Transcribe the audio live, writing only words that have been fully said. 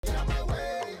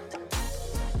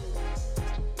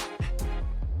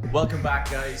Welcome back,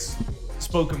 guys.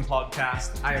 Spoken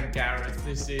Podcast. I am Gareth.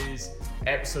 This is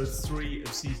episode 3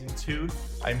 of season 2.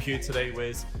 I'm here today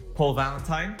with Paul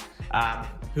Valentine,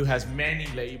 who has many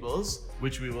labels,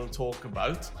 which we will talk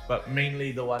about, but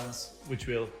mainly the ones which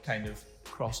we'll kind of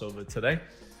cross over today.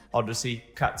 Obviously,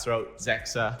 Cutthroat,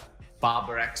 Zexa,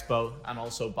 Barber Expo, and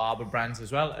also Barber brands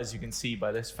as well, as you can see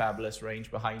by this fabulous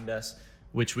range behind us,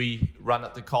 which we run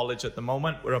at the college at the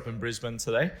moment. We're up in Brisbane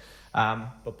today.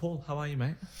 But Paul, how are you,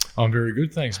 mate? I'm very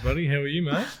good, thanks, buddy. How are you,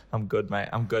 mate? I'm good, mate.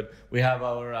 I'm good. We have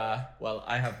our,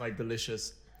 I have my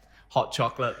delicious hot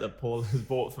chocolate that Paul has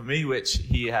bought for me, which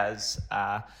he has,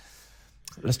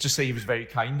 let's just say he was very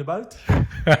kind about.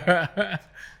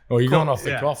 Well, you're going off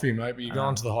the coffee, mate, but you're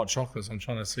going to the hot chocolates. I'm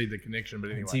trying to see the connection,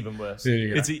 but anyway. It's even worse. There you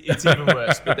go. It's even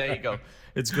worse, but there you go.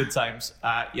 It's good times.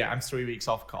 I'm 3 weeks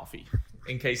off coffee,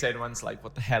 in case anyone's like,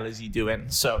 what the hell is he doing?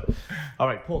 So, all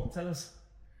right, Paul, tell us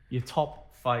your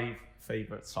top 5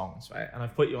 favorite songs, right? And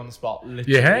I've put you on the spot,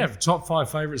 literally. You have top 5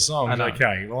 favorite songs.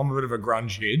 Okay, well, I'm a bit of a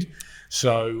grunge head.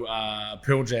 So,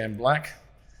 Pearl Jam Black,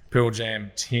 Pearl Jam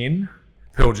 10,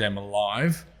 Pearl Jam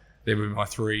Alive. They were my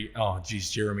 3. Oh,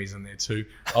 geez, Jeremy's in there too.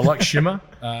 I like Shimmer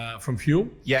from Fuel.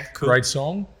 Yeah, cool. Great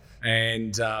song.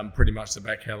 And pretty much the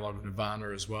back catalogue of Nirvana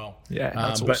as well. Yeah,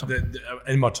 that's awesome. But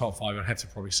in my top 5, I'd have to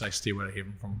probably say Stairway to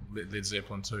Heaven from Led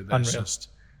Zeppelin too. That's Unreal. just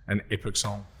an epic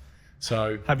song.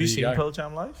 So have you seen Pearl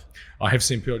Jam live? I have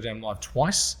seen Pearl Jam live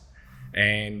twice,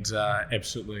 and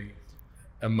absolutely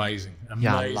amazing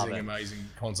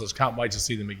concerts. Can't wait to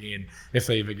see them again if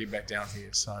they ever get back down here.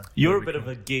 So you're a bit of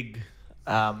a gig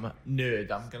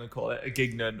nerd, I'm gonna call it a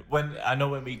gig nerd.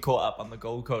 When we caught up on the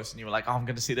Gold Coast and you were like, oh, I'm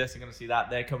gonna see this, I'm gonna see that,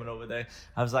 they're coming over there,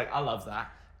 I was like, I love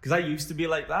that, because I used to be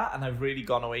like that and I've really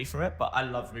gone away from it, but I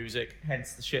love music,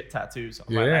 hence the shit tattoos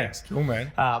on my legs. Cool,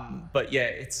 man. But yeah,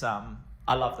 it's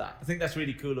I love that. I think that's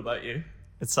really cool about you.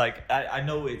 It's like, I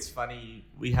know it's funny,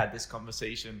 we had this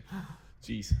conversation,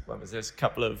 when was this, a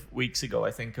couple of weeks ago,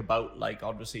 I think, about like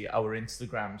obviously our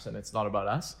Instagrams, and it's not about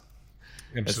us.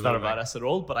 Absolutely. It's not about us at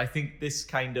all, but I think this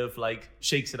kind of like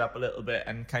shakes it up a little bit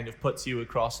and kind of puts you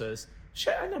across as,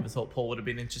 shit, I never thought Paul would have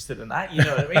been interested in that. You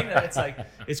know what I mean? And it's like,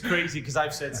 it's crazy because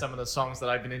I've said some of the songs that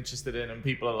I've been interested in and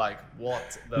people are like,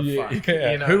 what the fuck?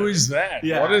 Yeah. You know Who is that?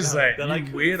 Yeah, what is that? They're like,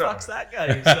 who weirdo. the fuck's that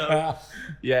guy? So,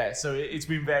 yeah, so it's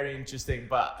been very interesting,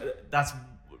 but that's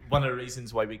one of the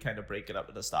reasons why we kind of break it up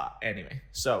at the start. Anyway,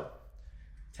 so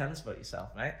tell us about yourself,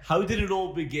 mate. How did it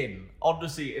all begin?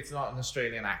 Obviously, it's not an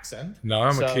Australian accent. No,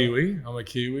 I'm a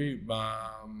Kiwi.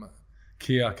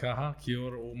 Kia kaha, kia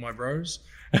ora, all my bros.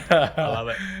 I love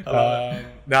it.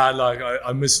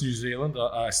 I miss New Zealand.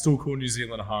 I still call New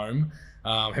Zealand home.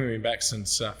 Haven't been back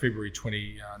since February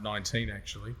 2019,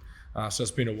 actually. So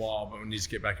it's been a while, but we need to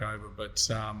get back over. But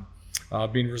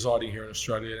I've been residing here in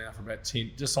Australia now for about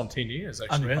 10 years,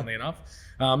 actually, Unreal. funnily enough.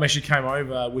 Actually came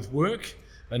over with work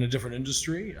in a different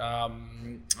industry.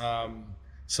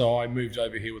 So I moved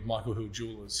over here with Michael Hill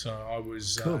Jewelers. So I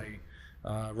was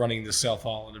running the South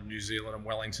Island of New Zealand and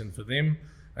Wellington for them,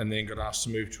 and then got asked to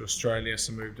move to Australia.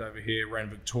 So moved over here, ran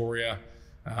Victoria,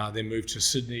 then moved to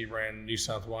Sydney, ran New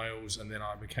South Wales, and then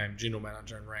I became general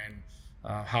manager and ran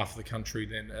half of the country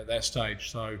then at that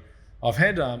stage. So I've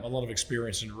had a lot of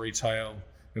experience in retail,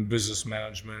 in business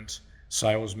management,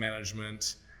 sales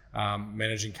management,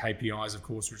 managing KPIs, of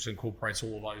course, which incorporates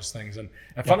all of those things. And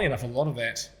funnily enough, a lot of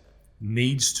that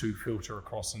needs to filter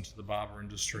across into the barber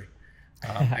industry.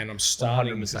 And I'm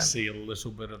starting 100%. To see a little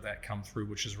bit of that come through,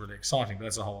 which is really exciting. But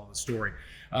that's a whole other story.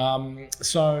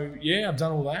 So, yeah, I've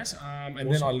done all that. And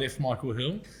awesome. Then I left Michael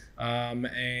Hill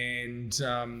and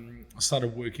I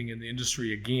started working in the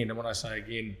industry again. And when I say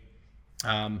again,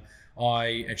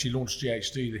 I actually launched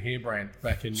GHD, the hair brand,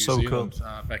 back in New Zealand,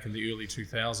 back in the early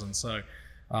 2000s. So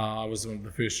I was one of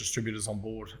the first distributors on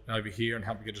board over here and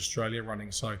helped get Australia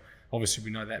running. So obviously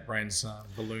we know that brand's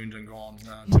ballooned and gone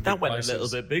to that went places. A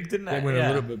little bit big, didn't it? That went a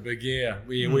little bit big, yeah.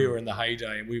 We were in the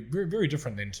heyday, and we were very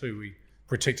different then too. We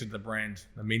protected the brand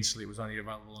immensely. It was only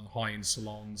available in high-end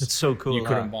salons. It's so cool. You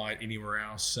couldn't buy it anywhere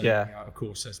else. And, of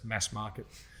course, as mass market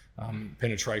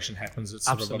penetration happens, it's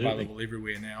sort of available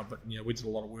everywhere now. But we did a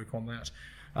lot of work on that.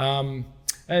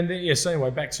 And then, so anyway,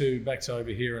 back to over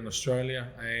here in Australia,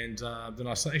 and then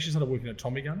I actually started working at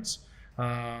Tommy Guns.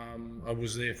 I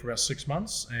was there for about 6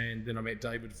 months, and then I met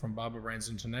David from Barber Brands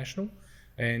International,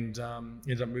 and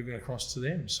ended up moving across to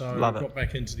them. So I got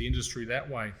back into the industry that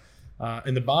way,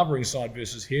 in the barbering side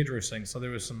versus hairdressing. So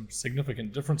there were some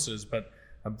significant differences, but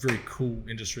a very cool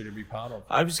industry to be part of.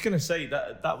 I was going to say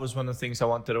that was one of the things I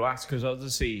wanted to ask, because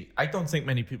obviously I don't think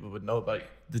many people would know about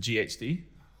the GHD.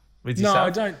 With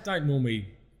yourself. No, I don't normally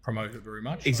promote it very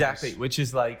much. Exactly, which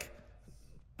is like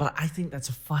But I think that's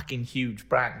a fucking huge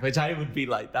brand, which I would be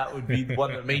like, that would be one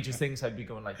of the major things I'd be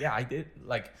going like, yeah, I did.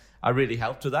 Like, I really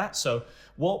helped with that. So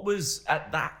what was,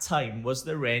 at that time, was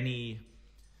there any,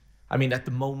 I mean, at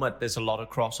the moment, there's a lot of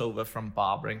crossover from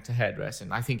barbering to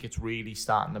hairdressing. I think it's really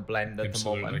starting to blend at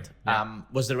Absolutely. the moment. Yeah.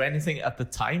 Was there anything at the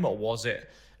time, or was it,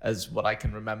 as what I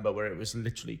can remember, where it was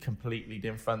literally completely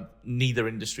different? Neither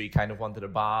industry kind of wanted a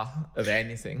bar of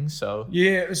anything. So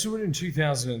yeah, it was in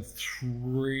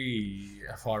 2003,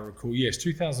 if I recall. Yes,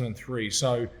 2003.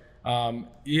 So I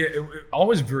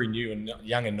was very new and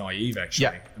young and naive, actually.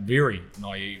 Yeah. Very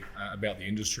naive about the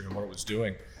industry and what it was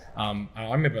doing. I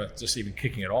remember just even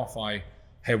kicking it off. I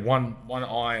had one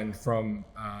iron from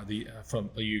the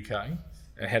UK.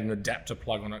 It had an adapter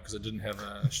plug on it because it didn't have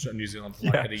a New Zealand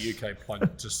plug. It had a UK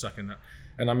plug just stuck in it.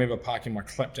 And I remember parking my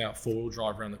clapped out four-wheel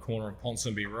drive around the corner of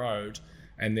Ponsonby Road,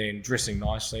 and then dressing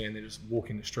nicely, and then just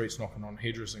walking the streets, knocking on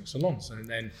hairdressing salons, and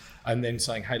then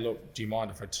saying, "Hey, look, do you mind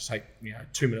if I just take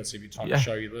 2 minutes of your time to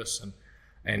show you this?"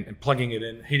 And plugging it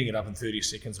in, heating it up in 30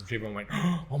 seconds, and everyone went,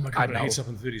 "Oh my god, it heats up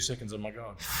in 30 seconds! Oh my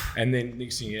god!" And then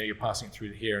next thing you know, you're passing it through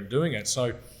the hair and doing it.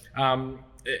 So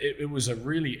it was a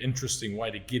really interesting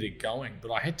way to get it going,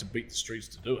 but I had to beat the streets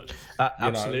to do it.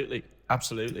 Absolutely.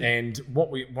 And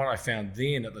what I found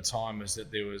then at the time is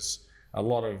that there was a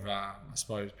lot of, I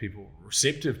suppose, people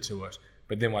receptive to it.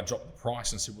 But then I dropped the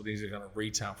price and said, well, these are going to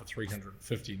retail for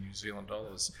 350 New Zealand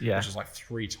dollars, which is like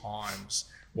 3 times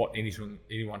what anyone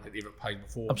had ever paid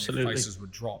before. Absolutely. Their faces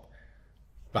would drop.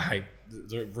 But hey,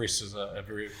 the rest is a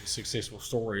very successful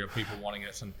story of people wanting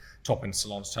it and top-end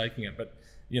salons taking it. But,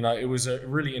 it was a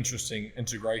really interesting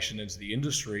integration into the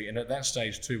industry. And at that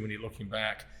stage too, when you're looking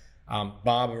back,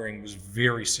 barbering was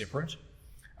very separate.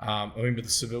 I remember the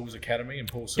Seville's Academy, and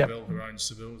Paul Seville, who owns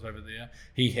Seville's over there,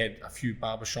 he had a few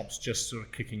barbershops just sort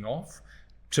of kicking off.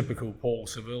 Typical Paul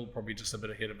Seville, probably just a bit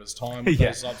ahead of his time with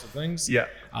those types of things. Yeah.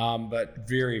 But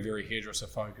very, very hairdresser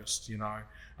focused,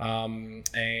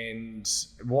 And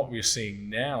what we're seeing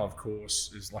now, of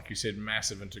course, is, like you said,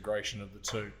 massive integration of the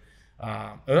two.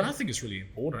 And I think it's really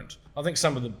important. I think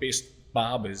some of the best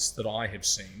barbers that I have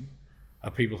seen are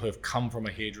people who have come from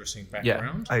a hairdressing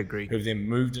background. Yeah, I agree. Who've then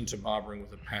moved into barbering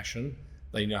with a passion.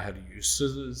 They know how to use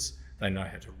scissors. They know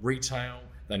how to retail.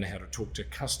 They know how to talk to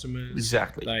customers.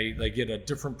 Exactly. They get a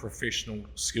different professional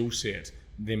skill set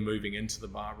than moving into the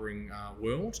barbering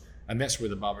world. And that's where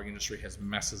the barbering industry has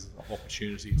masses of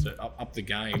opportunity to up the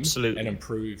game. Absolutely. And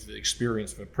improve the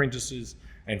experience for apprentices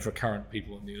and for current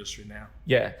people in the industry now.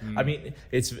 Yeah, I mean,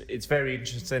 it's very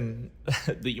interesting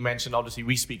that you mentioned, obviously,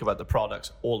 we speak about the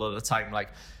products all of the time. Like,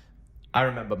 I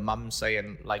remember Mum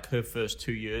saying, like, her first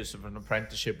 2 years of an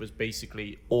apprenticeship was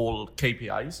basically all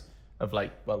KPIs of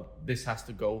like, well, this has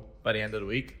to go by the end of the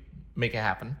week, make it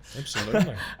happen.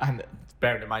 Absolutely. And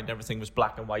bearing in mind, everything was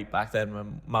black and white back then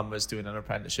when Mum was doing an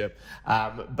apprenticeship.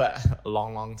 But a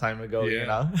long time ago,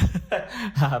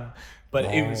 But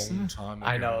it was time ago.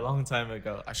 I know, a long time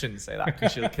ago. I shouldn't say that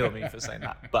because she'll kill me for saying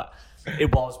that. But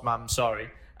it was, Mum, sorry.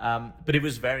 But it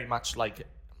was very much like,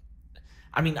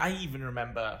 I mean, I even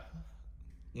remember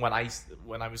when I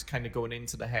was kind of going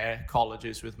into the hair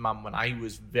colleges with Mum when I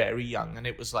was very young, and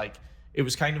it was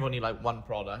kind of only like one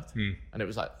product, and it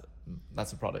was like,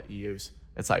 that's a product you use.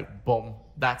 It's like, boom,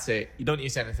 that's it. You don't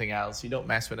use anything else. You don't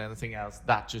mess with anything else.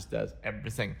 That just does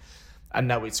everything. And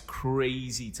now it's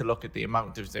crazy to look at the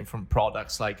amount of different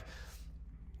products. Like,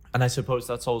 and I suppose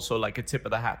that's also like a tip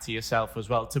of the hat to yourself as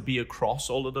well, to be across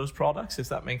all of those products, if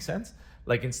that makes sense.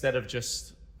 Like, instead of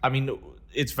just, I mean,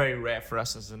 it's very rare for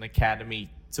us as an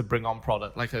academy to bring on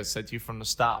product, like I said to you from the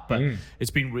start, but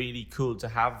it's been really cool to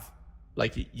have,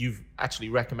 like, you've actually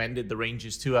recommended the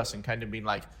ranges to us and kind of been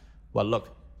like, well,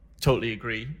 look, totally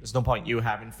agree. There's no point you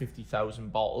having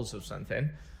 50,000 bottles of something.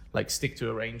 Like, stick to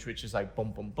a range which is like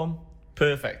boom, boom, boom.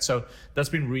 Perfect. So that's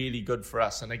been really good for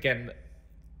us. And again,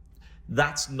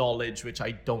 that's knowledge which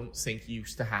I don't think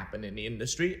used to happen in the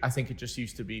industry. I think it just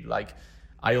used to be like,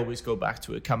 I always go back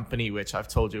to a company which I've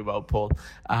told you about, Paul,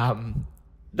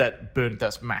 that burnt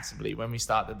us massively when we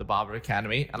started the Barber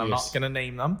Academy. And I'm not going to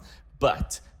name them,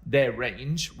 but their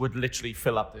range would literally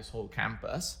fill up this whole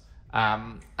campus.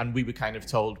 And we were kind of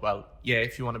told, well, yeah,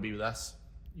 if you want to be with us,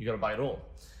 you got to buy it all.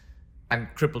 And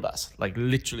crippled us, like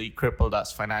literally crippled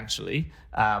us financially.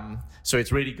 So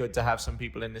it's really good to have some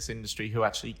people in this industry who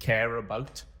actually care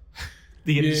about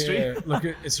the industry. Yeah, look,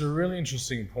 it's a really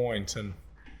interesting point, and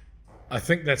I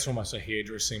think that's almost a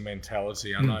hairdressing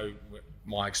mentality. I know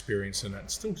my experience in it.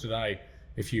 Still today,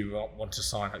 if you want to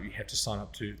sign up, you have to sign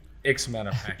up to X amount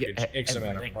of package, X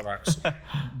amount of products,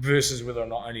 versus whether or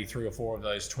not only 3 or 4 of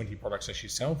those 20 products actually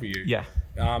sell for you. Yeah.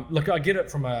 Look, I get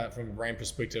it from a brand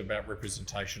perspective about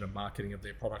representation and marketing of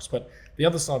their products, but the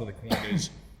other side of the coin is,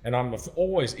 and I'm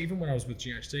always, even when I was with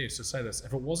GHD, I used to say this,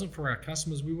 if it wasn't for our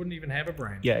customers, we wouldn't even have a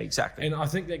brand. Yeah, exactly. And I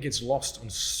think that gets lost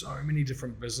on so many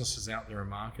different businesses out there in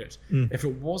market. If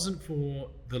it wasn't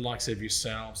for the likes of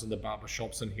yourselves and the barber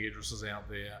shops and hairdressers out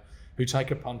there who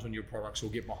take a punt on your products or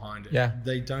get behind it,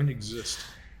 they don't exist.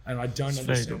 And I don't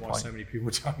understand why so many people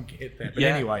don't get that. But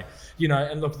anyway,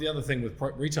 and look, the other thing with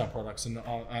retail products, and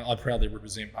I proudly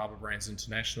represent Barber Brands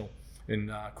International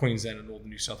in Queensland and Northern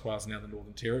New South Wales, now the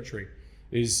Northern Territory,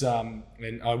 is, and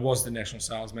I was the national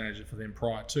sales manager for them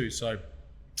prior to, so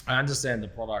I understand the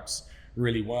products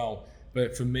really well.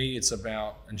 But for me, it's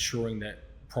about ensuring that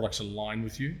products align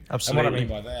with you. Absolutely. And what I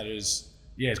mean by that is,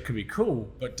 it could be cool,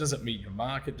 but does it meet your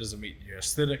market? Does it meet your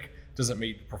aesthetic? Does it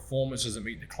meet the performance? Does it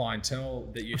meet the clientele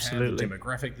that you have, the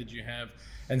demographic that you have?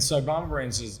 And so Barber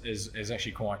Brands is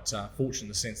actually quite fortunate in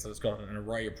the sense that it's got an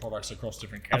array of products across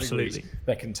different categories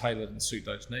that can tailor and suit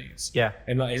those needs. Yeah.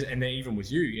 And even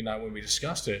with you, when we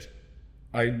discussed it,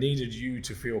 I needed you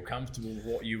to feel comfortable with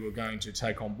what you were going to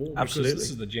take on board. Because this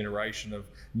is the generation of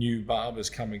new barbers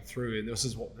coming through, and this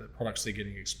is what the products they're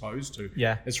getting exposed to.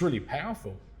 Yeah. It's really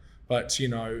powerful. But,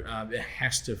 it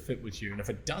has to fit with you. And if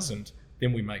it doesn't,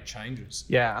 then we make changes.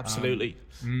 Yeah, absolutely.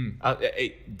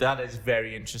 That is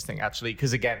very interesting, actually,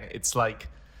 because again, it's like,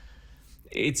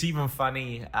 it's even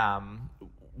funny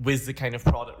with the kind of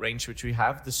product range which we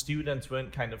have. The students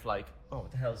weren't kind of like, oh,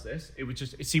 what the hell is this?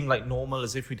 It seemed like normal,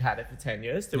 as if we'd had it for 10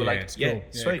 years. They were like,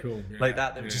 sweet. Cool. Like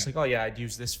that. They were just like, oh yeah, I'd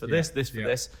use this for this for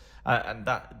this. And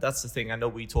that's the thing I know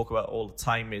we talk about all the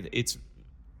time. It's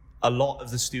a lot of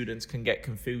the students can get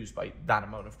confused by that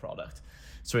amount of product.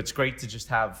 So it's great to just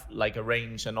have like a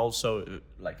range, and also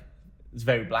like it's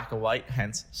very black and white,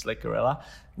 hence Slick Gorilla,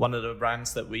 one of the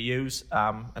brands that we use.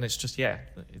 And it's just, it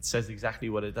says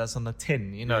exactly what it does on the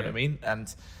tin, you know what I mean?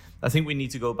 And I think we need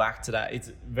to go back to that.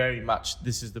 It's very much,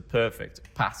 this is the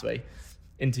perfect pathway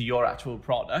into your actual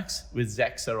products with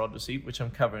Zexa, obviously, which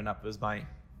I'm covering up as my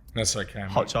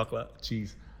hot chocolate.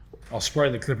 Jeez. I'll spray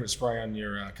the Clip It spray on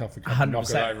your coffee cup and knock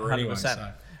it over anyway.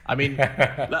 So. I mean,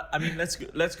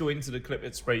 let's go into the Clip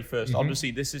It spray first.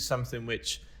 Obviously, this is something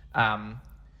which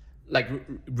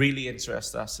really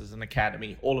interests us as an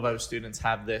academy. All of our students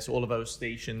have this. All of our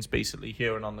stations basically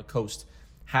here and on the coast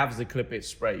have the Clip It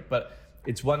spray. But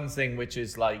it's one thing which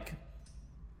is like,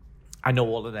 I know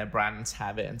all of their brands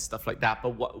have it and stuff like that. But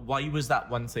why was that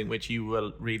one thing which you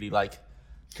were really like,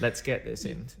 let's get this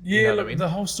in? The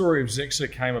whole story of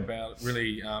Zexa came about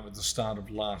really at the start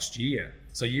of last year.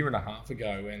 So a year and a half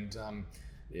ago. And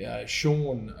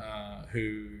Sean,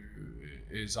 who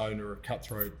is owner of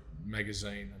Cutthroat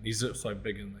magazine, and he's also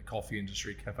big in the coffee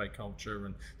industry, cafe culture,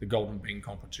 and the Golden Bean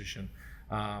competition.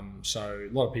 So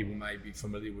a lot of people may be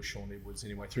familiar with Sean Edwards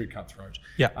anyway through Cutthroat.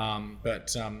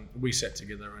 But we sat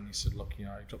together and he said, look,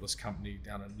 I've got this company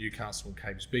down in Newcastle and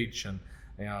Capes Beach, and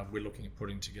we're looking at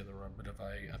putting together a bit of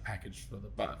a package for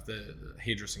the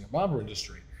hairdressing and barber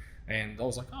industry. And I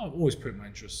was like, I've always put my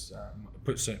interest,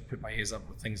 put my ears up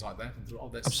with things like that, and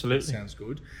thought, that sounds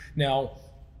good. Now,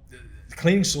 the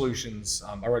cleaning solutions,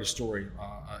 I wrote a story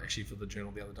actually for the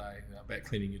journal the other day about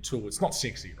cleaning your tool. It's not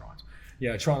sexy,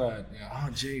 right? Trying to, oh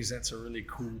geez, that's a really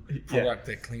cool product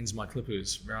that cleans my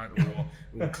clippers, right?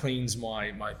 Or cleans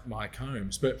my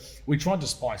combs. But we tried to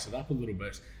spice it up a little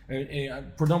bit.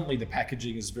 And predominantly the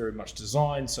packaging is very much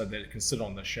designed so that it can sit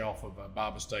on the shelf of a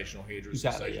barber station or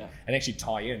hairdresser station and actually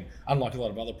tie in, unlike a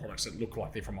lot of other products that look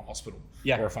like they're from a hospital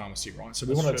or a pharmacy, right? So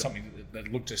we wanted something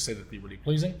that looked aesthetically really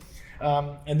pleasing.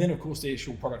 And then of course the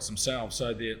actual products themselves.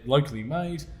 So they're locally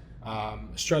made,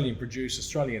 Australian produced,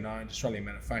 Australian owned, Australian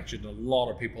manufactured, and a lot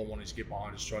of people wanting to get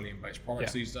behind Australian based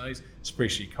products these days,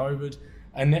 especially COVID.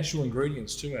 And natural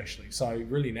ingredients too, actually. So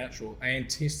really natural and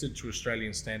tested to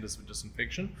Australian standards for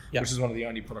disinfection, which is one of the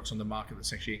only products on the market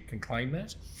that's actually can claim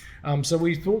that. So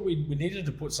we thought we needed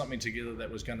to put something together that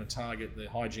was going to target the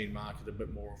hygiene market a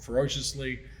bit more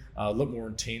ferociously, a little more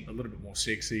intent, a little bit more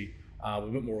sexy, a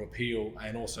bit more appeal,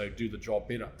 and also do the job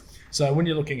better. So when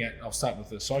you're looking at, I'll start with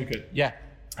the Soak It.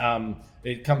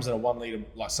 It comes in a 1 litre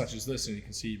like such as this, and you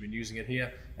can see you've been using it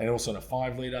here, and also in a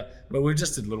 5 litre. But we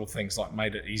just did little things like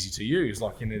made it easy to use,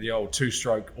 like the old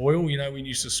 2-stroke oil. We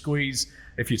used to squeeze.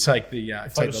 If you take the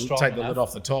lid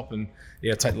off the top, and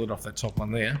take the lid off that top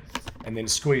one there, and then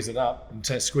squeeze it up, and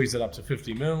squeeze it up to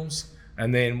 50 mils.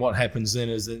 And then what happens then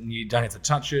is that you don't have to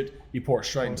touch it. You pour it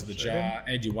straight into the jar,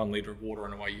 add your 1 litre of water,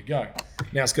 and away you go.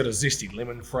 Now it's got a zesty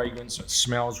lemon fragrance. So it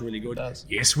smells really good. It does.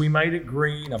 Yes, we made it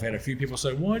green. I've had a few people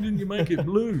say, why didn't you make it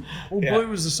blue? Well,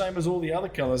 blue is the same as all the other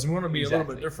colors. We want to be a little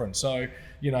bit different. So,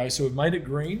 so we've made it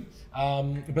green.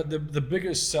 But the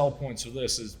biggest sell points of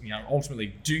this is,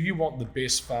 ultimately, do you want the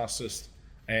best, fastest,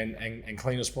 and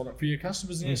cleanest product for your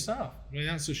customers and your staff? The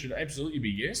answer should absolutely be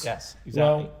yes. Yes, exactly.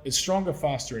 Well, it's stronger,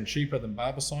 faster, and cheaper than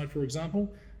Barbicide, for example.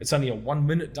 It's only a 1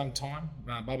 minute dunk time.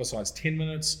 Barbicide's 10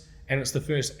 minutes, and it's the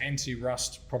first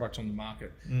anti-rust product on the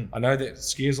market. I know that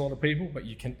scares a lot of people, but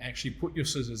you can actually put your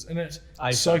scissors in it,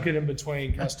 soak it in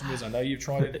between customers. I know you've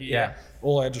tried it here.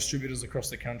 All our distributors across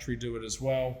the country do it as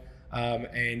well.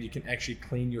 And you can actually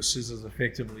clean your scissors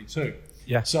effectively too.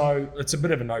 Yeah. So it's a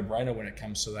bit of a no-brainer when it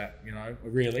comes to that,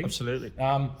 really. Absolutely.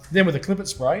 Then with the Clip It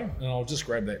spray, and I'll just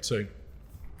grab that too.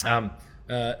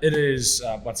 It is,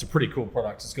 it's a pretty cool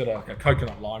product. It's got a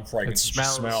coconut lime fragrance. It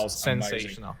smells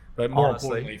sensational. Amazing. But more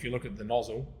importantly, if you look at the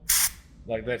nozzle,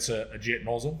 like that's a jet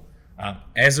nozzle.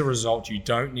 As a result, you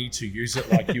don't need to use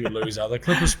it like you would lose other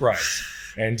Clipper sprays.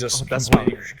 And just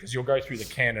completely, because you'll go through the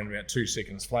can in about 2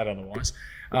 seconds flat otherwise.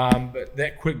 But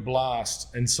that quick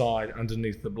blast inside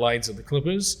underneath the blades of the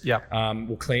clippers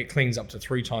will cleans up to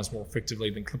 3 times more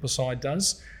effectively than Clippercide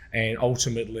does. And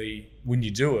ultimately, when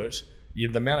you do it, the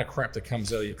amount of crap that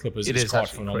comes out of your clippers is quite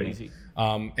phenomenal. Crazy.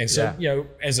 And so,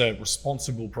 as a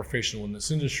responsible professional in this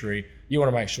industry, you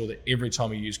want to make sure that every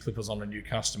time you use clippers on a new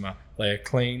customer, they are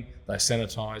clean, they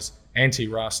sanitize,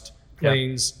 anti-rust,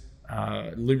 cleans,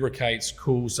 lubricates,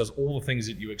 cools, does all the things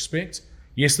that you expect.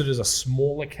 Yes, it is a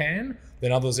smaller can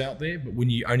than others out there, but when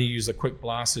you only use a quick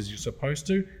blast as you're supposed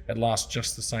to, it lasts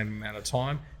just the same amount of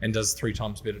time and does 3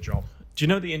 times better job. Do you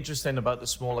know the interesting about the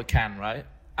smaller can, right?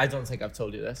 I don't think I've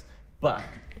told you this, but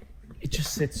it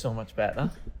just sits so much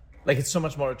better. Like, it's so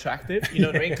much more attractive, you know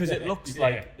what I mean? Because it looks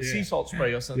like sea salt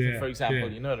spray or something, for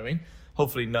example, you know what I mean?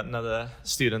 Hopefully none of the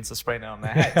students are spraying it on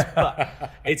their heads,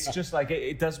 but it's just like,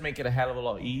 it does make it a hell of a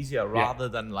lot easier rather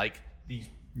than like these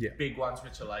big ones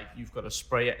which are like, you've got to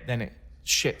spray it, then it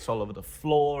shits all over the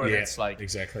floor, and it's like...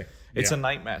 Exactly. It's a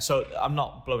nightmare. So I'm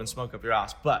not blowing smoke up your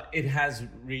ass, but it has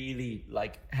really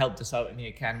helped us out in the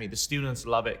academy. The students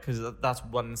love it because that's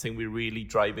one thing we really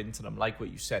drive into them. Like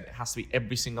what you said, it has to be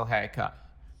every single haircut.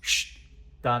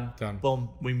 Done. Boom.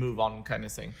 We move on, kind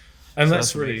of thing. And so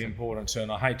that's really important too.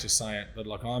 And I hate to say it, but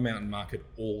I'm out in market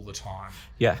all the time.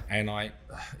 Yeah. And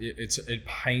it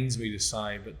pains me to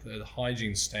say, but the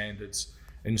hygiene standards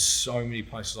in so many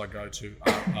places I go to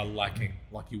are lacking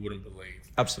like you wouldn't believe.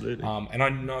 Absolutely. And I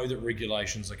know that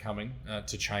regulations are coming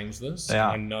to change this.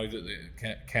 I know that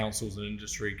the councils and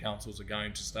industry councils are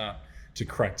going to start to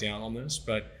crack down on this,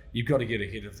 but you've got to get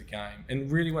ahead of the game.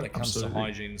 And really when it comes to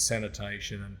hygiene,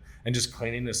 sanitation, and just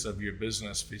cleanliness of your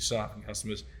business for your staff and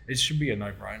customers, it should be a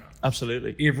no-brainer.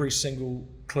 Absolutely. Every single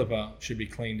clipper should be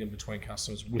cleaned in between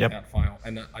customers without fail,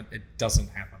 and it doesn't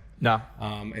happen. No.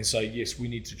 And so, yes, we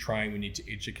need to train, we need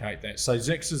to educate that. So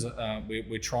Zexa's,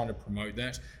 we're trying to promote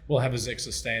that. We'll have a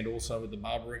Zexa stand also at the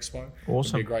Barber Expo.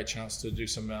 Awesome. It'll be a great chance to do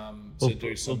some...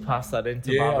 We'll pass that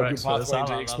into Barber Expo as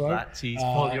well. I love that. Jeez,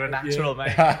 Paul, you're a natural,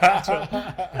 mate.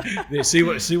 Yeah, see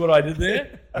what I did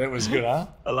there? That was good, huh?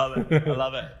 I love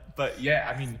it. But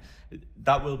yeah, I mean,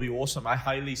 that will be awesome. I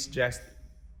highly suggest...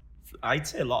 I'd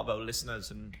say a lot of our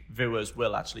listeners and viewers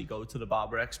will actually go to the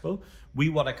Barber Expo. We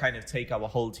want to kind of take our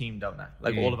whole team down there,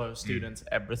 all of our students,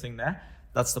 everything there.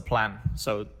 That's the plan.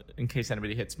 So in case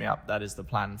anybody hits me up, that is the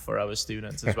plan for our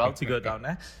students as well, to go down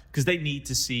there, because they need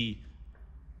to see,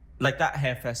 like that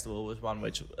hair festival was one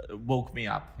which woke me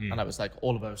up, and I was like,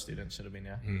 all of our students should have been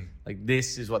here. Like,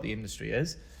 this is what the industry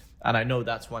is. And I know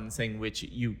that's one thing which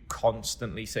you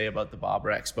constantly say about the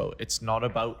Barber Expo. It's not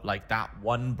about like that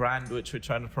one brand which we're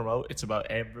trying to promote. It's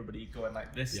about everybody going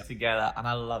like this together. And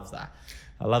I love that.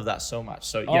 I love that so much.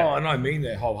 So yeah. Oh, and I mean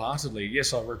that wholeheartedly.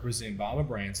 Yes, I represent barber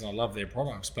brands and I love their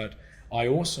products, but I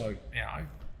also,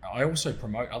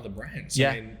 promote other brands.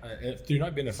 Yeah. I mean, do no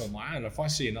benefit of my own. If I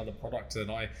see another product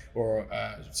that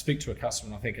speak to a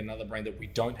customer and I think another brand that we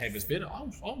don't have is better,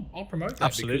 I'll promote that.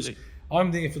 Absolutely. Because I'm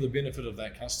there for the benefit of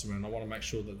that customer, and I want to make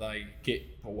sure that they get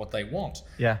what they want.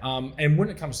 Yeah. And when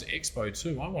it comes to Expo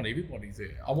too, I want everybody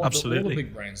there. I want all the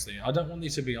big brands there. I don't want there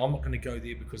to be, I'm not going to go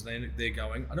there because they're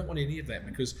going. I don't want any of that,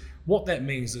 because what that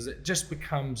means is it just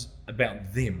becomes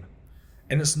about them.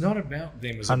 And it's not about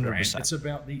them as a 100%. Brand. It's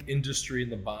about the industry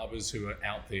and the barbers who are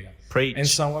out there. Preach. And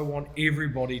so I want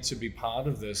everybody to be part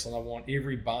of this, and I want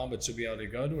every barber to be able to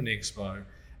go to an expo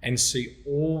and see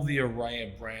all the array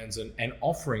of brands and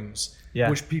offerings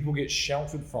which people get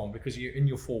sheltered from because you're in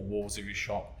your 4 walls of your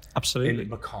shop. Absolutely. In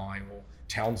Mackay or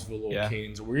Townsville or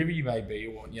Cairns or wherever you may be,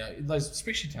 or those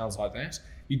especially towns like that,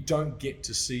 you don't get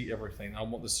to see everything. I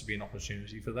want this to be an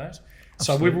opportunity for that.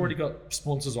 So we've already got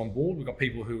sponsors on board. We've got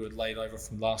people who had laid over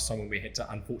from last time when we had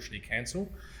to unfortunately cancel.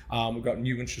 We've got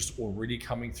new interest already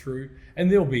coming through,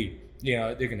 and there'll be,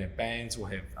 they're going to have bands. We'll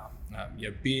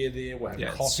have beer there. We'll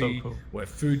have coffee. So cool. We'll have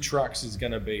food trucks. There's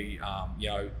going to be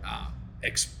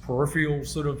peripheral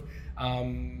sort of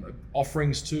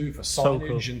offerings too for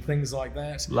signage and things like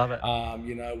that. Love it.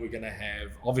 We're going to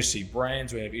have obviously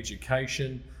brands. We have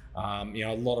education.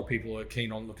 A lot of people are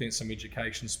keen on looking at some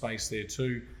education space there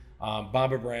too.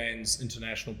 Barber Brands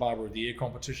International Barber of the Year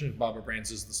competition. Barber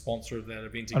Brands is the sponsor of that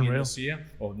event again this year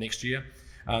or next year.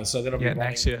 So that'll be running,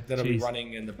 next year. That'll be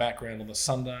running in the background on the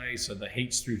Sunday. So the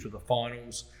heats through to the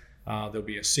finals. There'll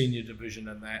be a senior division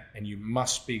in that, and you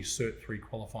must be Cert 3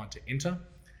 qualified to enter.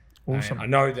 Awesome. And I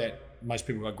know that most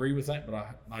people agree with that,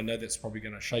 but I know that's probably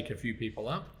going to shake a few people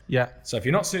up. Yeah. So if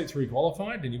you're not Cert 3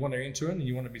 qualified and you want to enter in and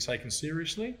you want to be taken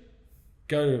seriously,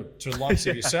 go to the likes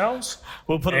of yourselves.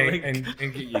 We'll put a link.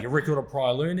 And get your record of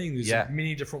prior learning. There's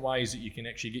many different ways that you can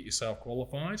actually get yourself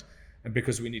qualified. And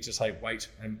because we need to take weight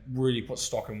and really put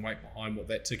stock and weight behind what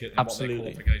that ticket and what that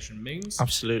qualification means.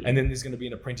 Absolutely. And then there's going to be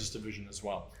an apprentice division as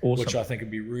well, which I think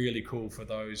would be really cool for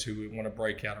those who want to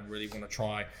break out and really want to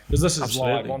try. Because this is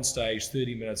live on stage,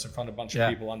 30 minutes in front of a bunch of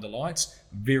people under lights,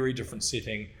 very different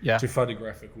setting to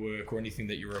photographic work or anything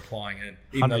that you're applying in,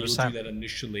 even 100%. Though you'll do that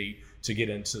initially to get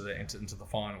into the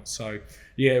finals. So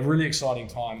really exciting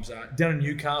times. Down in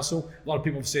Newcastle, a lot of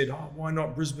people have said, why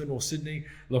not Brisbane or Sydney?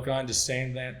 Look, I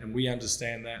understand that and we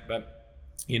understand that, but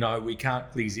we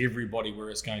can't please everybody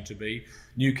where it's going to be.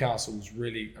 Newcastle's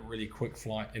really a really quick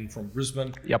flight in from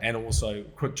Brisbane and also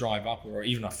quick drive up or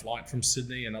even a flight from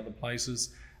Sydney and other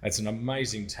places. It's an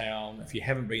amazing town. If you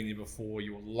haven't been there before,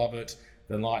 you will love it.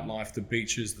 The nightlife, the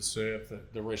beaches, the surf,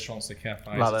 the restaurants, the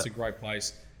cafes, it's a great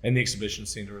place. And the exhibition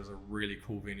centre is a really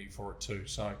cool venue for it too.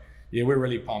 So we're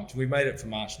really pumped. We've made it for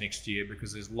March next year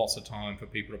because there's lots of time for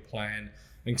people to plan,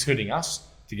 including us,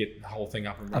 to get the whole thing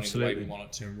up and running the way we want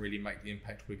it to and really make the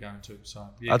impact we're going to. So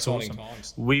that's exciting awesome.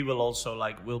 Times. We will also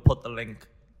we'll put the link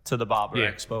to the Barber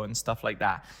Expo and stuff like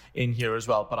that in here as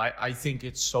well. But I think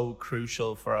it's so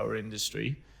crucial for our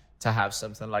industry to have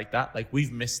something like that.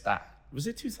 We've missed that. Was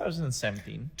it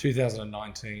 2017?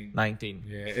 2019. 19.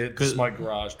 Yeah, it's my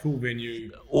garage. Cool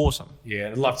venue. Awesome. Yeah,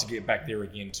 I'd love to get back there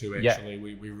again too, actually.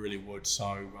 We really would.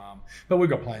 So, but we've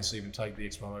got plans to even take the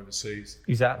expo overseas.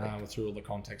 Exactly. Through all the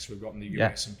contacts we've got in the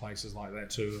US and places like that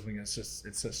too. I think it's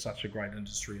just such a great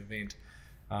industry event.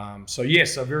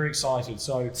 So very excited.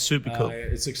 So super cool.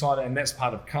 It's exciting, and that's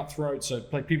part of Cutthroat. So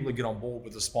people that get on board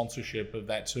with the sponsorship of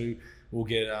that too. We'll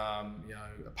get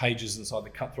pages inside the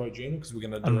Cutthroat Journal because we're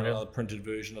going to do another printed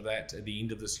version of that at the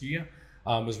end of this year,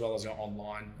 as well as our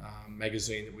online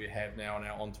magazine that we have now on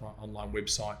our online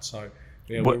website. So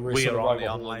we are on the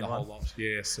online one.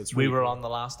 Yes, it's really cool. On the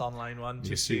last online one,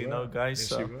 just so you know, guys. Yes,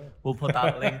 so we'll put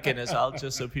that link in as well,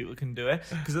 just so people can do it.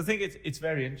 Because I think it's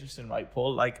very interesting, right,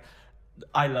 Paul?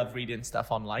 I love reading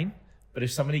stuff online. But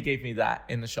if somebody gave me that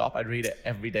in the shop, I'd read it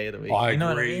every day of the week. I agree.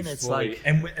 What I mean? It's fully.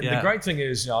 And the great thing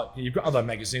is, you've got other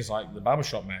magazines like the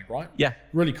Barbershop Mag, right? Yeah.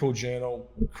 Really cool journal,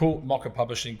 cool mocha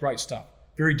publishing, great stuff.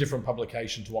 Very different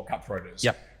publication to what Cutthroat is.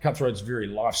 Yeah. Cutthroat's very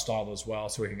lifestyle as well,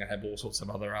 so we can have all sorts of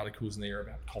other articles in there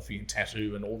about coffee and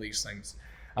tattoo and all these things.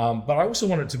 But I also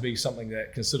want it to be something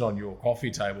that can sit on your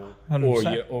coffee table or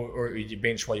your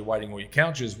bench while you're waiting, or your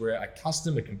couches, where a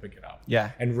customer can pick it up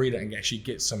and read it and actually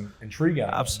get some intrigue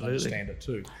out of it and understand it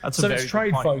too. So it's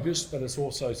trade focused, but it's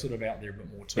also sort of out there a bit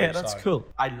more too. Yeah, that's cool.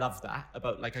 I love that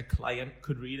about a client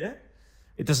could read it.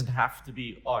 It doesn't have to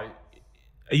be, are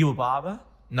you a barber?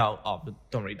 No, but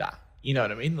don't read that. You know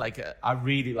what I mean? I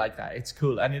really like that. It's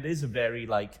cool. And it is a very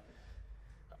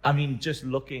just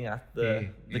looking at the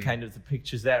kind of the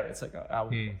pictures there, it's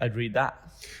I'd read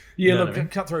that. Yeah, look,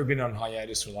 Cutthroat have been on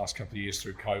hiatus for the last couple of years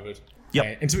through COVID.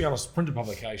 Yep. And to be honest, printed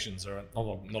publications are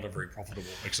not a very profitable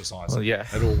exercise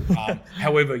at all.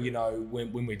 However,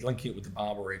 when we're linking it with the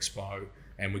Barber Expo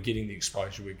and we're getting the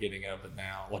exposure we're getting out of it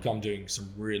now, I'm doing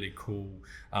some really cool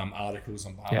articles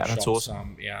on barbershops. Yeah, that's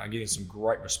awesome. I'm getting some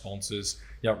great responses.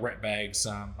 Rat Bags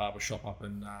barbershop up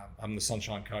in the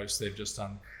Sunshine Coast, they've just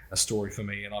done a story for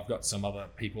me, and I've got some other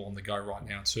people on the go right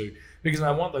now too, because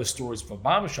I want those stories for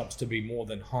barbershops to be more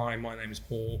than, hi, my name is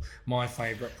Paul, my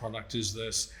favorite product is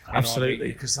this.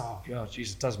 Absolutely. Because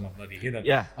it does my bloody head in.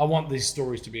 Yeah. I want these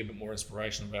stories to be a bit more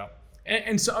inspirational about,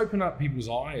 and to open up people's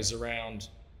eyes around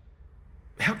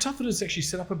how tough it is to actually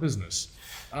set up a business.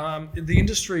 The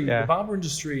industry, the barber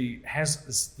industry,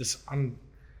 has this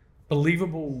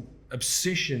unbelievable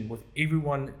obsession with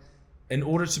everyone in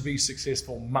order to be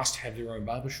successful, must have their own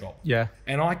barbershop. Yeah.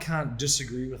 And I can't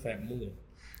disagree with that more,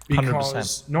 because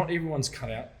 100%. not everyone's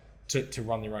cut out to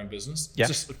run their own business. Yeah. It's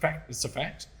just a fact. It's a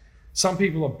fact. Some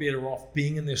people are better off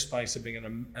being in their space of being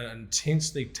an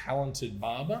intensely talented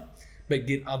barber, but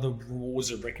get other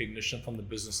rewards of recognition from the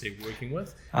business they're working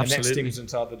with. Absolutely. And that stems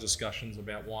into other discussions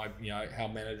about why, how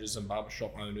managers and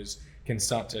barbershop owners can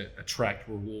start to attract,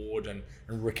 reward, and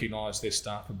recognize their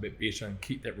staff a bit better and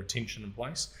keep that retention in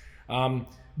place.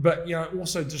 But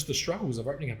also just the struggles of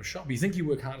opening up a shop. You think you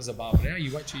work hard as a barber now,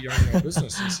 you wait till you own your own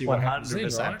business and see what happens then,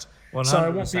 right? 100%. So I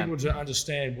want people to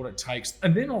understand what it takes.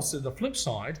 And then also the flip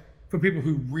side, for people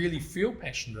who really feel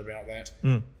passionate about that,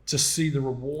 to see the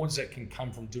rewards that can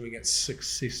come from doing it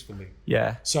successfully.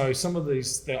 Yeah. So some of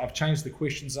these, I've changed the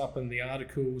questions up in the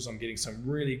articles. I'm getting some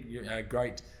really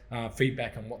great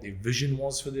feedback on what their vision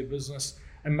was for their business,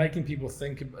 and making people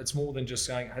think it's more than just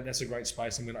saying, hey, that's a great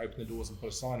space, I'm going to open the doors and put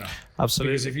a sign up.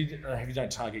 Absolutely. Because if you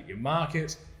don't target your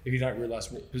market, if you don't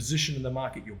realize what position in the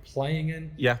market you're playing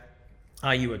in, Yeah.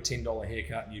 are you a $10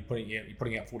 haircut and you're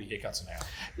putting out 40 haircuts an hour?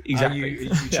 Exactly. Are you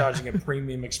charging a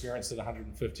premium experience at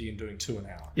 150 and doing 2 an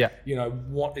hour? Yeah.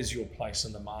 What is your place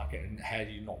in the market, and how do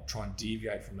you not try and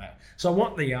deviate from that? So I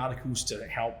want the articles to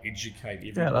help educate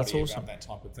everybody that's awesome. about that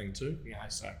type of thing too.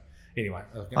 So anyway,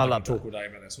 I love talk all day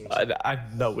about that sort of stuff. I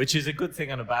know, which is a good thing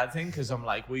and a bad thing, because I'm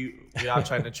like, we are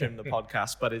trying to trim the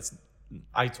podcast, but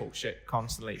I talk shit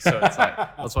constantly, so it's like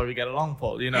that's why we get along,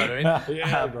 Paul. You know what I mean?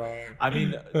 Yeah, bro. I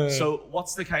mean, so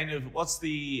what's the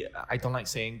I don't like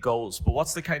saying goals, but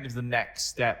what's the next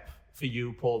step for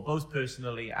you, Paul, both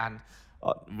personally and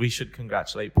we should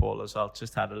congratulate Paul as well.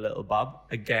 Just had a little bub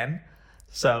again,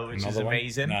 so which is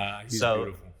amazing. Nah, he's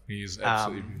beautiful. He is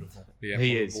absolutely beautiful. Yeah,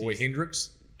 he is. Boy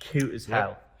Hendrix, cute as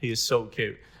hell. He is so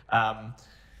cute. I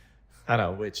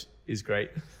know, which is great.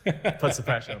 Puts the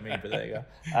pressure on me, but there you go.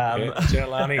 Watch out,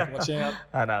 Lani. Watch out.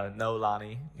 I know, no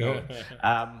Lani. No.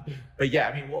 But yeah,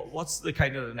 I mean, what's the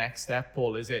the next step,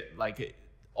 Paul? Is it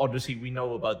obviously we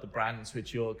know about the brands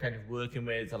which you're kind of working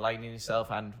with, aligning yourself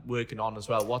and working on as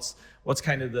well. What's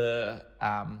the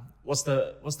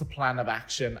plan of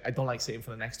action? I don't like saying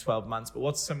for the next 12 months, but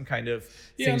what's some kind of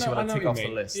things you want to tick off the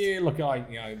list? Yeah, look,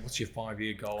 what's your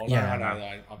 5-year goal? I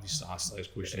know I've just asked those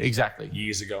questions exactly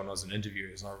years ago when I was an interviewer,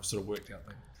 and I sort of worked out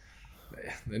that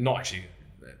they're not actually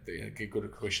a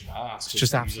good question to ask. It's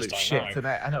just absolute shit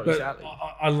today. I know, but exactly.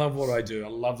 I love what I do. I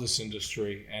love this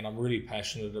industry, and I'm really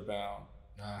passionate about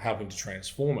helping to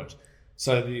transform it.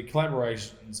 So the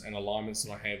collaborations and alignments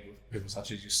that I have with people such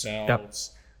as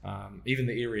yourselves, even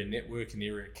the area network and the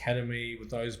area academy with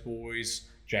those boys,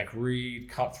 Jack Reed,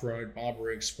 Cutthroat,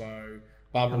 Barber Expo,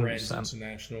 Barber Rands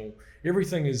International,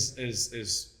 everything is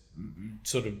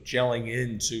sort of gelling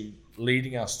into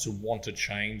leading us to want to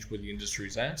change where the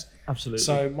industry's at. Absolutely.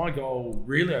 So my goal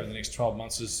really over the next 12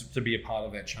 months is to be a part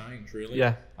of that change, really.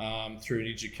 Yeah. Through an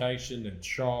education and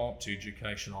shop, to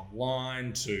education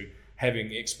online, to having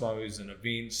expos and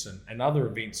events and other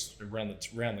events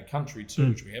around the country too,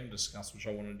 which we haven't discussed, which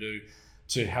I want to do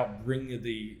to help bring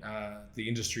the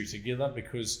industry together,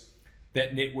 because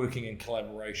that networking and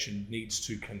collaboration needs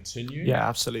to continue. Yeah,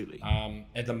 absolutely.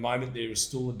 At the moment, there is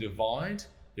still a divide.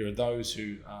 There are those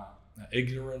who are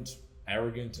ignorant,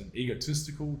 arrogant, and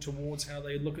egotistical towards how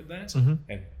they look at that.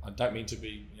 And I don't mean to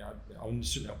be, I'm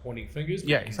sitting there pointing fingers, but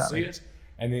you can see it.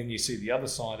 And then you see the other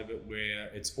side of it,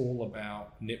 where it's all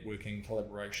about networking,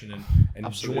 collaboration,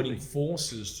 and joining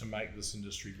forces to make this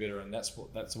industry better. And that's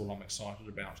what I'm excited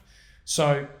about.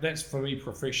 So that's for me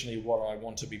professionally what I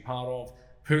want to be part of.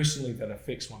 Personally, that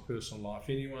affects my personal life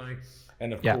anyway.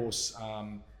 And of course,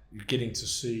 getting to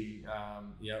see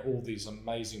all these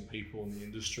amazing people in the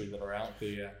industry that are out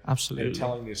there, and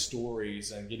telling their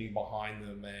stories and getting behind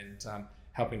them and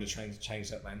helping to change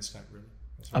that landscape, really.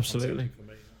 Absolutely. For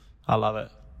me. I love it.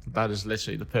 That is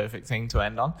literally the perfect thing to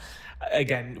end on.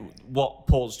 Again, what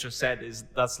Paul's just said is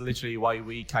that's literally why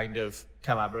we kind of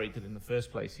collaborated in the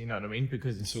first place. You know what I mean?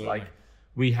 Because it's like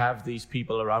we have these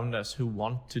people around us who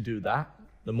want to do that.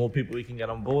 The more people we can get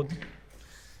on board,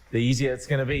 the easier it's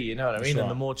going to be, you know what I mean? And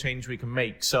the more change we can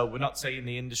make. So we're not saying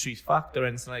the industry's fucked or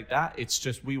anything like that. It's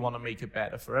just we want to make it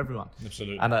better for everyone.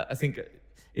 Absolutely. And I think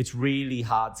it's really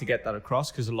hard to get that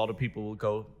across, because a lot of people will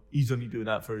go, he's only doing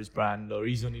that for his brand, or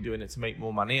he's only doing it to make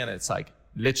more money. And it's like,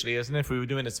 literally, isn't it? If we were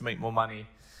doing it to make more money,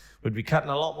 we'd be cutting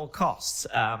a lot more costs.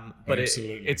 But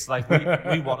it's like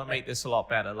we want to make this a lot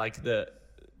better. Like the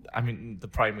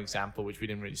prime example, which we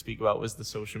didn't really speak about, was the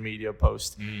social media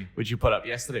post, which you put up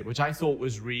yesterday, which I thought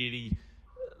was really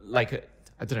I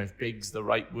don't know if big's the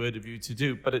right word of you to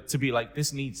do, but to be like,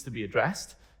 this needs to be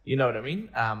addressed. You know what I mean?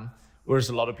 Whereas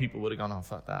a lot of people would have gone, oh,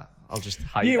 fuck that. I'll just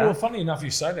hide Yeah, that. well, funny enough you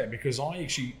say that, because I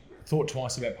actually thought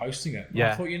twice about posting it.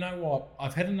 Yeah. I thought, you know what,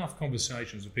 I've had enough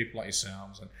conversations with people like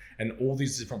yourselves and all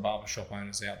these different barbershop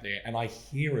owners out there, and I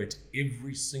hear it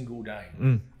every single day.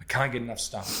 I can't get enough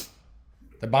stuff.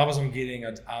 The barbers I'm getting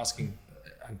are asking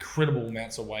incredible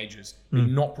amounts of wages. They're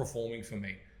not performing for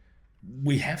me.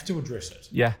 We have to address it.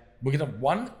 Yeah. We're going to,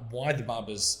 why the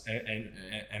barbers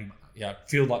and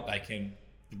feel like they can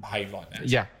behave like that.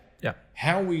 Yeah. Yeah.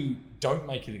 How we don't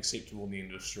make it acceptable in the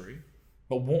industry,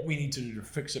 but what we need to do to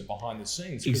fix it behind the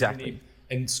scenes. Exactly.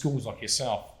 In schools like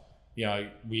yourself,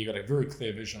 we got a very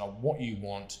clear vision of what you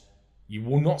want. You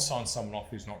will not sign someone off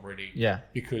who's not ready. Yeah.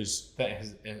 Because that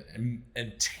has an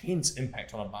intense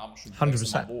impact on a barbershop.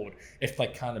 100%. On board if they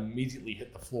can't immediately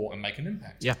hit the floor and make an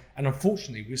impact. Yeah. And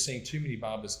unfortunately, we're seeing too many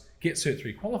barbers get Cert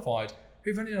 3 qualified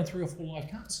who've only done 3 or 4 live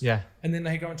cuts. Yeah. And then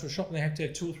they go into a shop and they have to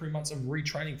have 2 or 3 months of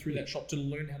retraining through that shop to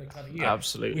learn how to cut a ear.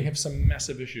 Absolutely. We have some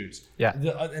massive issues. Yeah.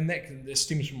 And that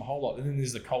stems from a whole lot. And then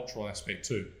there's the cultural aspect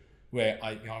too, where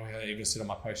I even said on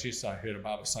my post yesterday, I heard a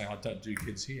barber saying, I don't do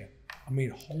kids here. I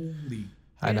mean, holy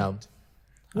I know.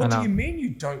 What do you mean you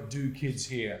don't do kids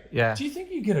here? Yeah. Do you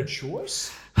think you get a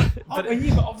choice? but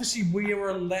obviously we are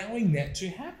allowing that to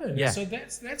happen. Yeah. So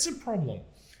that's a problem.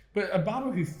 But a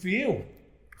barber who feels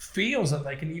that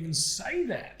they can even say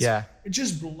that. Yeah. It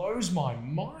just blows my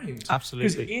mind. Absolutely.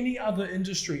 Because in any other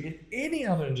industry,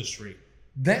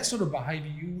 that sort of behavior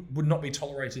you would not be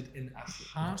tolerated in a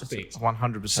heartbeat.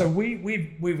 100%. So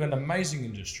we've an amazing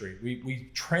industry. We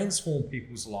transform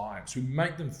people's lives. We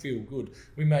make them feel good.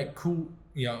 We make cool,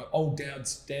 old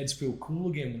dads feel cool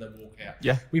again when they walk out.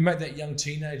 Yeah. We make that young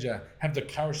teenager have the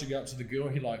courage to go up to the girl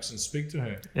he likes and speak to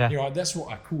her. Yeah. That's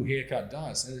what a cool haircut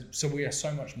does. And so we are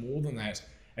so much more than that.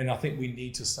 And I think we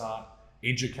need to start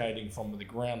educating from the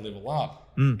ground level up,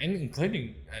 and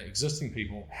including existing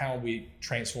people, how we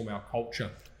transform our culture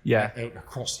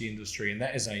across the industry. And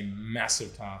that is a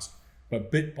massive task. But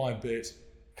bit by bit,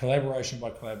 collaboration by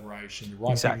collaboration, the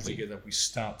right people together, we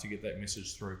start to get that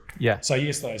message through. Yeah. So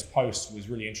yesterday's post was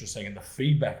really interesting, and the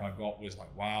feedback I got was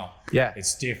like, wow,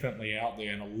 it's definitely out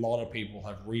there. And a lot of people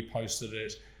have reposted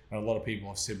it. And a lot of people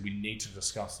have said we need to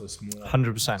discuss this more.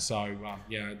 100%. So,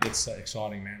 that's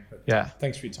exciting, man. But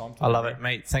thanks for your time today. I love it,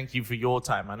 mate. Thank you for your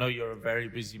time. I know you're a very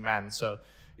busy man, so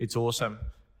it's awesome.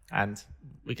 And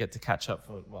we get to catch up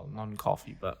for,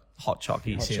 non-coffee, but hot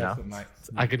chockies, Mate.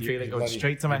 I can feel it going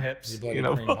straight to my hips. Cream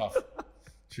puff.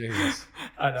 Jesus.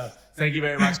 I know. Thank you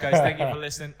very much, guys. Thank you for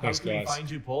listening. Thanks, How can we guys. find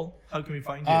you, Paul? How can we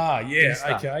find you?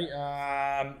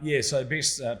 Okay. So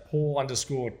best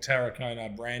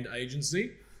Paul_Tarracona brand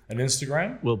agency. And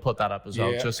Instagram. We'll put that up as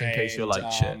well, just in case you're like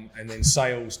shit. And then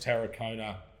Sales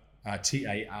Tarracona,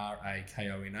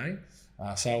 Tarakona,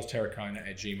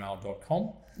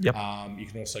 salestarracona@gmail.com. Yep. You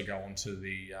can also go onto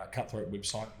the Cutthroat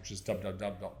website, which is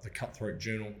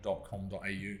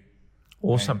www.thecutthroatjournal.com.au.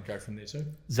 Awesome. And go from there too.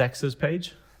 Zexa's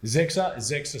page?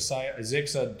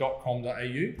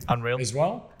 Zexa.com.au. Unreal. As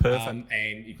well. Perfect.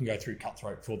 And you can go through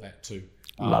Cutthroat for that too.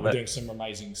 Love we're it. doing some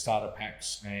amazing starter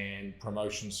packs and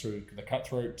promotions through the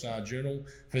Cutthroat Journal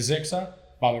for Zexa.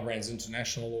 Barber Brands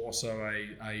International, also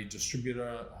a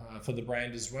distributor for the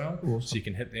brand as well. Awesome. So you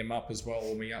can hit them up as well,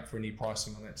 or me up for any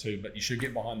pricing on that too. But you should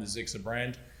get behind the Zexa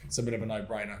brand. It's a bit of a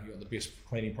no-brainer. You've got the best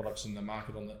cleaning products in the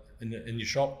market in your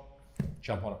shop.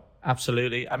 Jump on it.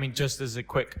 Absolutely. I mean, just as a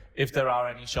quick, if there are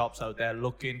any shops out there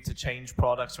looking to change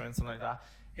products or anything like that,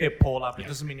 hit Paul up. It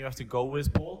doesn't mean you have to go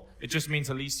with Paul. It just means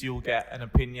at least you'll get an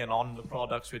opinion on the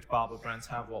products which Barber Brands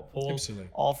have, what Paul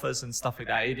offers and stuff like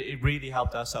that. It really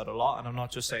helped us out a lot. And I'm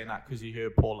not just saying that because you hear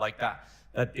Paul like that.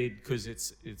 That did because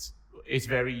it's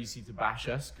very easy to bash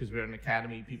us because we're an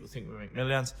academy. People think we make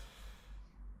millions.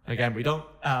 Again, we don't.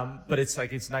 But it's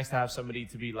nice to have somebody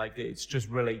to be like, it's just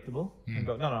relatable and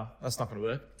go, no, that's not going to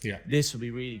work. Yeah. This will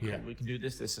be really cool. We can do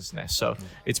this, and this. So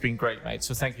it's been great, mate.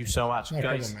 So thank you so much,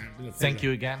 guys. Problem, thank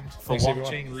you again for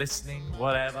watching, listening,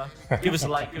 whatever. Give us a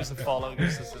like, give us a follow, give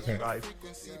us a subscribe.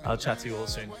 I'll chat to you all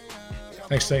soon.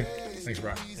 Thanks, team. Thanks,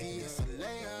 bro.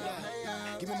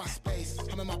 Give me my space,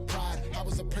 I'm in my pride. I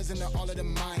was a prisoner, all of the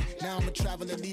mind. Now I'm a traveler.